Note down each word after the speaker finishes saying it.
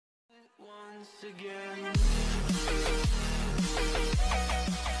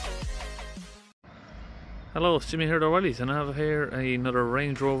Hello, it's Jimmy here at O'Reilly's, and I have here another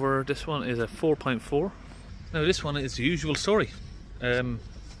Range Rover. This one is a 4.4. Now this one is the usual story. No,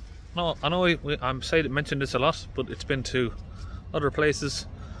 I know I'm mentioned this a lot, but it's been to other places.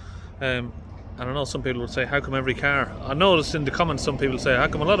 And I know some people would say, how come every car? I noticed in the comments some people say, how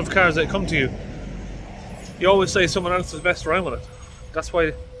come a lot of cars that come to you, you always say someone else is best around with it. That's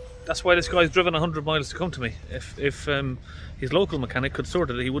why this guy's driven 100 miles to come to me. If his local mechanic could sort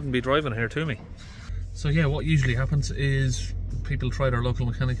it, he wouldn't be driving here to me. So yeah, what usually happens is people try their local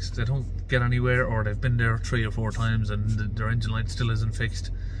mechanics, they don't get anywhere, or they've been there 3 or 4 times and their engine light still isn't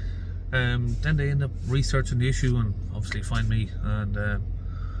fixed. Then they end up researching the issue and obviously find me and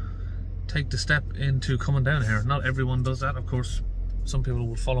take the step into coming down here. Not everyone does that, of course. Some people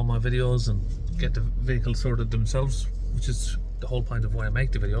will follow my videos and get the vehicle sorted themselves, which is the whole point of why I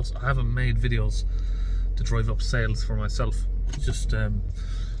make the videos. I haven't made videos to drive up sales for myself. It's just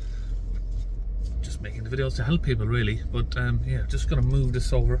making the videos to help people, really. But yeah, just gonna move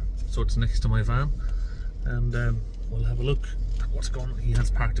this over so it's next to my van, and we'll have a look at what's going on. He has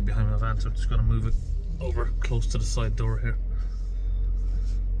parked it behind my van, so I'm just gonna move it over close to the side door here.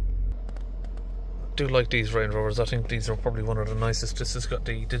 I do like these Range Rovers. I think these are probably one of the nicest. This has got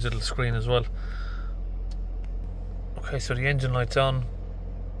the digital screen as well. Okay, so the engine light's on.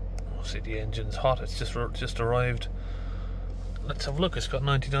 Oh, see, the engine's hot. It's just arrived. Let's have a look. It's got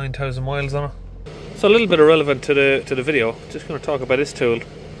 99,000 miles on it. So a little bit irrelevant to the video. Just going to talk about this tool.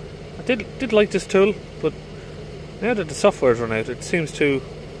 I did like this tool, but now that the software's run out, it seems to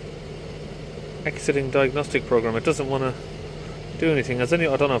exiting Diagnostic program. It doesn't want to do anything. I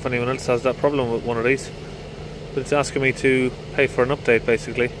don't know if anyone else has that problem with one of these, but it's asking me to pay for an update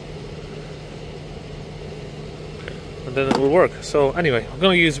basically, and then it will work. So anyway, I'm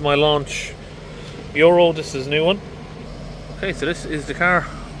going to use my launch Euro. This is a new one. Okay, so this is the car.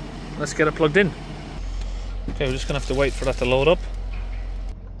 Let's get it plugged in. Okay, we're just going to have to wait for that to load up.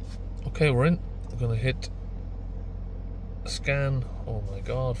 Okay, we're in. We're going to hit scan. Oh my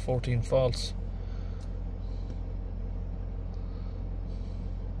god, 14 faults.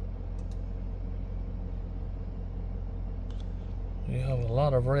 We have a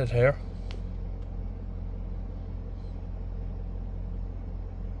lot of red here.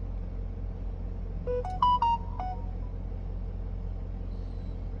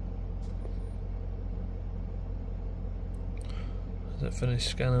 Has it finished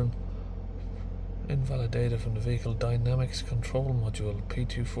scanning? Invalid data from the vehicle dynamics control module.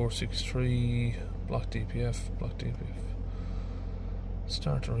 P2463 block DPF.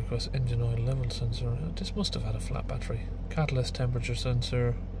 Start to request engine oil level sensor. This must have had a flat battery. Catalyst temperature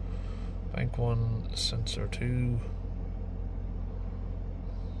sensor. Bank 1 sensor 2.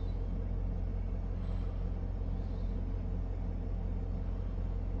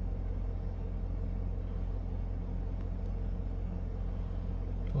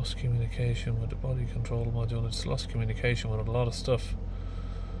 Lost communication with the body control module. It's lost communication with a lot of stuff.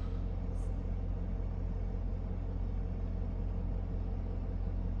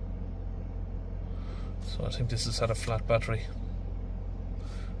 So I think this has had a flat battery.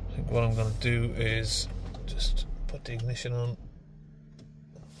 I think what I'm going to do is just put the ignition on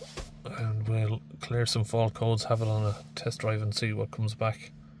and we'll clear some fault codes, have it on a test drive and see what comes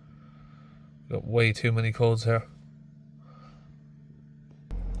back. Got way too many codes here.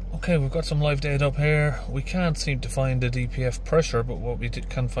 Okay, we've got some live data up here. We can't seem to find the DPF pressure, but what we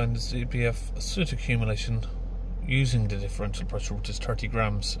can find is DPF soot accumulation using the differential pressure, which is 30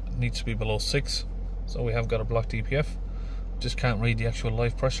 grams. It needs to be below 6. So we have got a block DPF. Just can't read the actual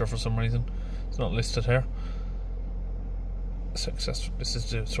live pressure for some reason. It's not listed here. Success. This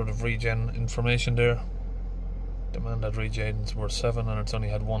is the sort of regen information there. Demanded regens were 7 and it's only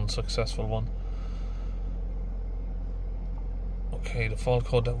had 1 successful one. Okay, the fault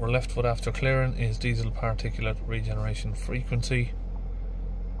code that we're left with after clearing is diesel particulate regeneration frequency.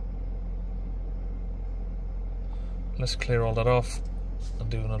 Let's clear all that off and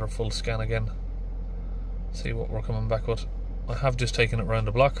do another full scan again. See what we're coming back with. I have just taken it round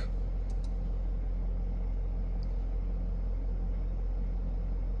the block.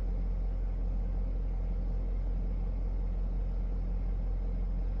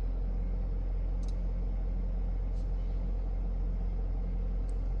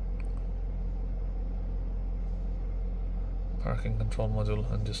 Parking control module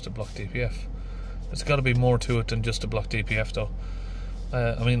and just a block DPF. There's got to be more to it than just a block DPF though.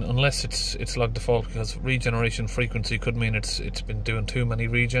 I mean, unless it's log default, because regeneration frequency could mean it's been doing too many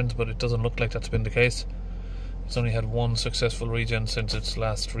regens, but it doesn't look like that's been the case. It's only had 1 successful regen since its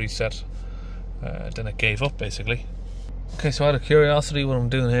last reset, then it gave up basically. Okay, so out of curiosity, what I'm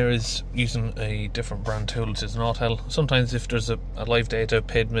doing here is using a different brand tool, which is an Autel. Sometimes if there's a live data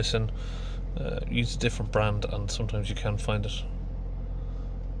PID missing, use a different brand, and sometimes you can't find it.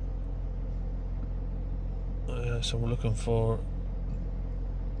 So we're looking for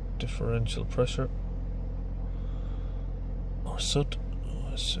differential pressure or soot.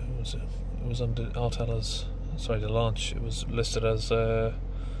 It was on the Autel as, sorry, the launch. It was listed as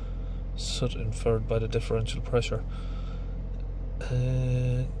soot inferred by the differential pressure.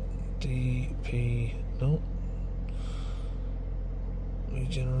 DP, no.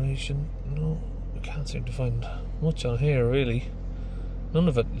 Regeneration, no. I can't seem to find much on here really. None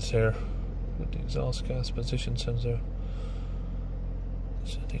of it is here. With the exhaust gas position sensor.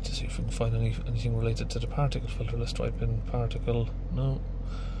 So I need to see if we can find anything related to the particle filter. Let's type in particle, no.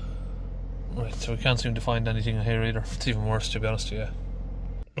 Right, so we can't seem to find anything here either. It's even worse, to be honest, yeah.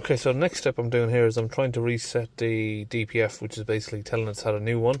 Okay, so the next step I'm doing here is I'm trying to reset the DPF, which is basically telling it's had a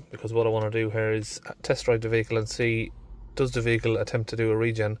new one, because what I want to do here is test drive the vehicle and see, does the vehicle attempt to do a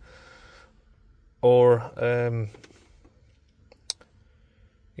regen, or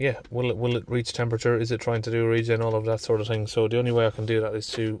yeah, will it reach temperature, is it trying to do a regen, all of that sort of thing. So the only way I can do that is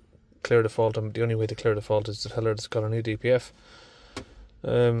to clear the fault, and the only way to clear the fault is to tell her it's got a new DPF.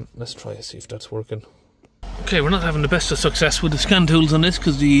 Let's try to see if that's working. Okay, we're not having the best of success with the scan tools on this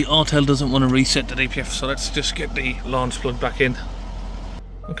because the Autel doesn't want to reset the DPF, so let's just get the launch plug back in.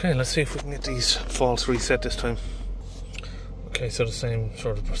 Okay, let's see if we can get these faults reset this time. Okay, so the same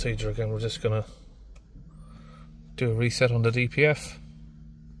sort of procedure again. We're just going to do a reset on the DPF.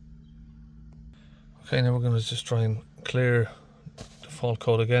 Okay, now we're going to just try and clear the fault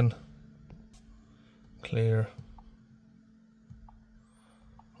code again. Clear.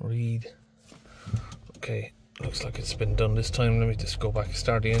 Read. Okay, looks like it's been done this time. Let me just go back,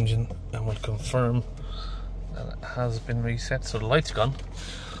 start the engine, and we'll confirm that it has been reset. So the light's gone.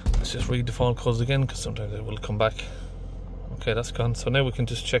 Let's just read the fault codes again, because sometimes it will come back. Okay, that's gone. So now we can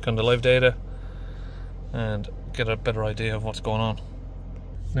just check on the live data and get a better idea of what's going on.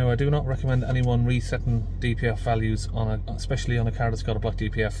 Now, I do not recommend anyone resetting DPF values especially on a car that's got a black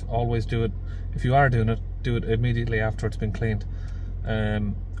DPF. Always do it, if you are doing it, do it immediately after it's been cleaned.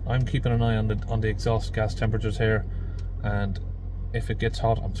 I'm keeping an eye on the exhaust gas temperatures here, and if it gets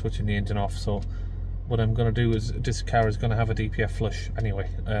hot, I'm switching the engine off. So what I'm going to do is, this car is going to have a DPF flush anyway,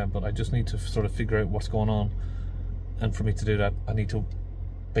 but I just need to sort of figure out what's going on, and for me to do that, I need to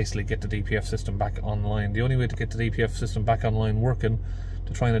basically get the DPF system back online. The only way to get the DPF system back online working,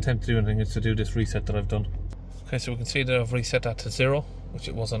 to try and attempt to do anything, is to do this reset that I've done. Okay, so we can see that I've reset that to 0, which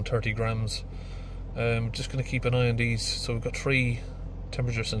it was on 30 grams. Just going to keep an eye on these. So we've got 3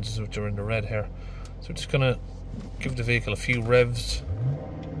 temperature sensors which are in the red here. So we're just going to give the vehicle a few revs.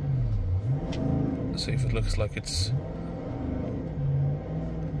 See if it looks like it's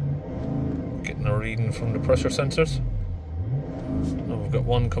getting a reading from the pressure sensors. Now we've got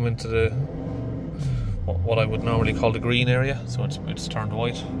one coming to the what I would normally call the green area, so it's turned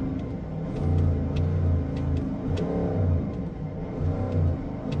white.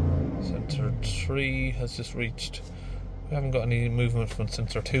 Sensor 3 has just reached. We haven't got any movement from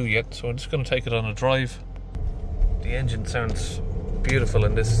sensor 2 yet, so I'm just going to take it on a drive. The engine sounds beautiful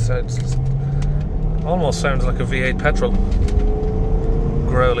in this. Almost sounds like a V8 petrol.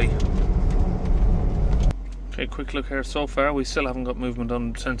 Growly. Okay, quick look here. So far we still haven't got movement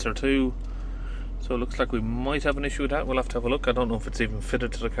on sensor 2, so it looks like we might have an issue with that. We'll have to have a look. I don't know if it's even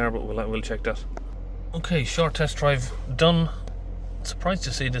fitted to the car, but we'll check that. Okay, short test drive done. Surprised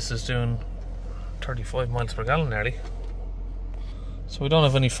to see this is doing 35 miles per gallon nearly. So we don't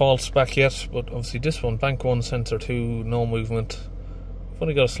have any faults back yet, but obviously this one, bank 1, sensor 2, no movement. We've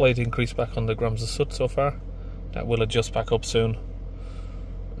only got a slight increase back on the grams of soot so far. That will adjust back up soon.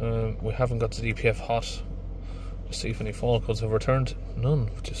 We haven't got the DPF hot. Let's see if any fault codes have returned. None,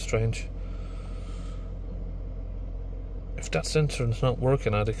 which is strange. If that sensor is not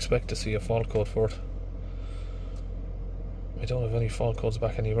working, I'd expect to see a fault code for it. We don't have any fault codes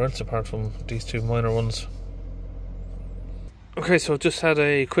back anywhere else apart from these 2 minor ones. Okay, so I've just had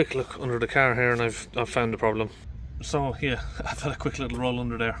a quick look under the car here, and I've found the problem. So yeah, I've had a quick little roll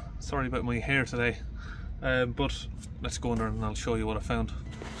under there. Sorry about my hair today, but let's go under and I'll show you what I found.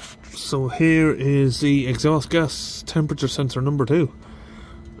 So here is the exhaust gas temperature sensor number 2.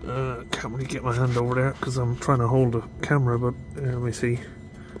 Can't really get my hand over there because I'm trying to hold the camera, but let me see.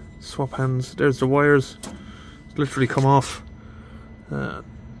 Swap hands. There's the wires. It's literally come off.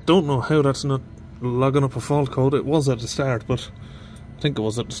 Don't know how that's not logging up a fault code. It was at the start, but I think it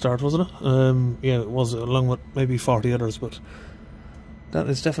was at the start, wasn't it? Yeah, it was, along with maybe 40 others, but that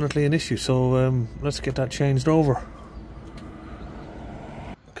is definitely an issue, so let's get that changed over.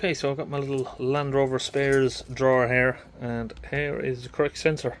 Okay, so I've got my little Land Rover spares drawer here, and here is the correct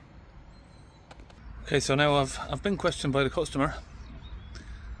sensor. Okay, so now I've been questioned by the customer.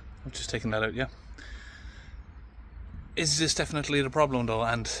 I'm just taking that out, yeah. Is this definitely the problem though?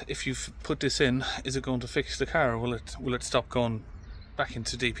 And if you've put this in, is it going to fix the car? Will it stop going back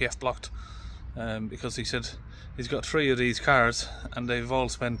into DPF blocked? Because he said he's got 3 of these cars, and they've all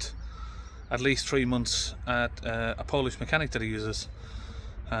spent at least 3 months at a Polish mechanic that he uses.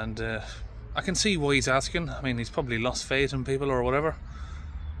 And I can see why he's asking. I mean, he's probably lost faith in people or whatever,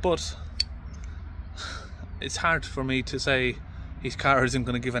 but it's hard for me to say his car isn't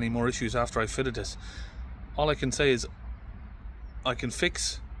going to give any more issues after I fitted this. All I can say is I can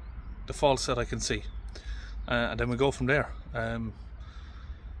fix the faults that I can see, and then we go from there.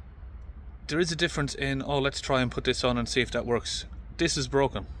 There is a difference in, oh, let's try and put this on and see if that works. This is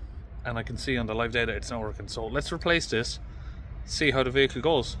broken, and I can see on the live data it's not working, so let's replace this, see how the vehicle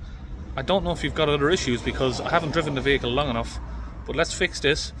goes. I don't know if you've got other issues because I haven't driven the vehicle long enough, but let's fix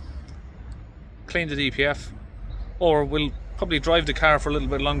this, clean the DPF, or we'll probably drive the car for a little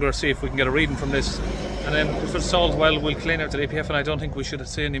bit longer, see if we can get a reading from this, and then if it solves well, we'll clean out the DPF, and I don't think we should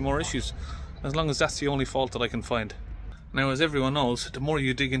see any more issues, as long as that's the only fault that I can find. Now, as everyone knows, the more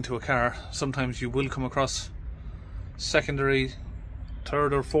you dig into a car, sometimes you will come across secondary,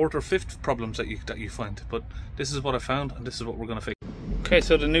 third or fourth or fifth problems that you find, but this is what I found, and this is what we're going to fix. Okay,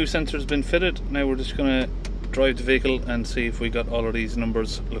 so the new sensor's been fitted. Now we're just going to drive the vehicle and see if we got all of these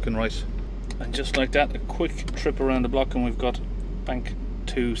numbers looking right. And just like that, a quick trip around the block, and we've got bank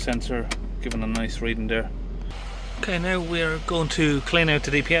 2 sensor giving a nice reading there. Okay, now we're going to clean out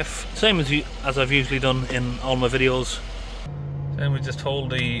the DPF, same as I've usually done in all my videos. Then we just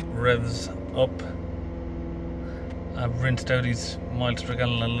hold the revs up. I've rinsed out his miles per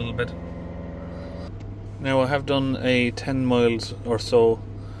gallon a little bit. Now I have done a 10 miles or so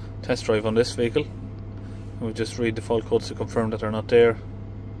test drive on this vehicle. And we just read the fault codes to confirm that they're not there.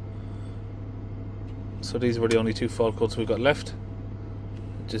 So these were the only 2 fault codes we got left.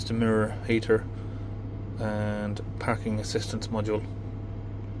 Just the mirror heater and parking assistance module.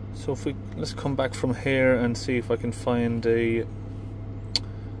 So if let's come back from here and see if I can find a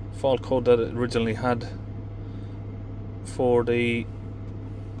fault code that it originally had for the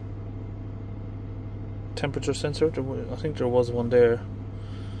temperature sensor. I think there was one there.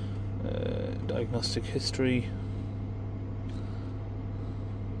 Diagnostic history.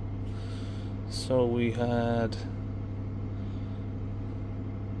 So we had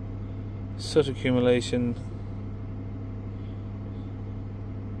soot accumulation,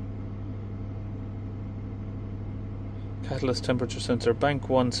 catalyst temperature sensor, bank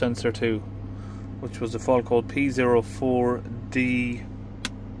 1 sensor 2, which was the fault code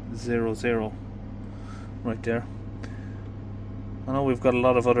P04D00 right there. I know we've got a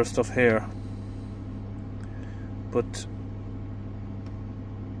lot of other stuff here, but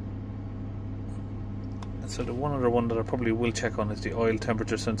so the one other one that I probably will check on is the oil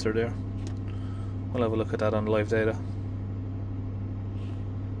temperature sensor there. We'll have a look at that on live data.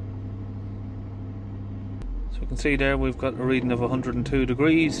 So you can see there we've got a reading of 102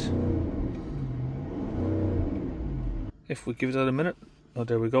 degrees. If we give that a minute, oh,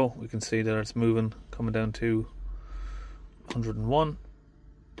 there we go, we can see that it's moving, coming down to 101.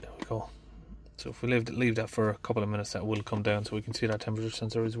 There we go. So if we leave that for a couple of minutes, that will come down, so we can see that temperature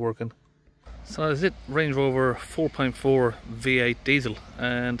sensor is working. So that's it, Range Rover 4.4 V8 diesel,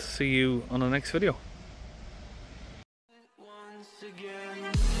 and see you on the next video.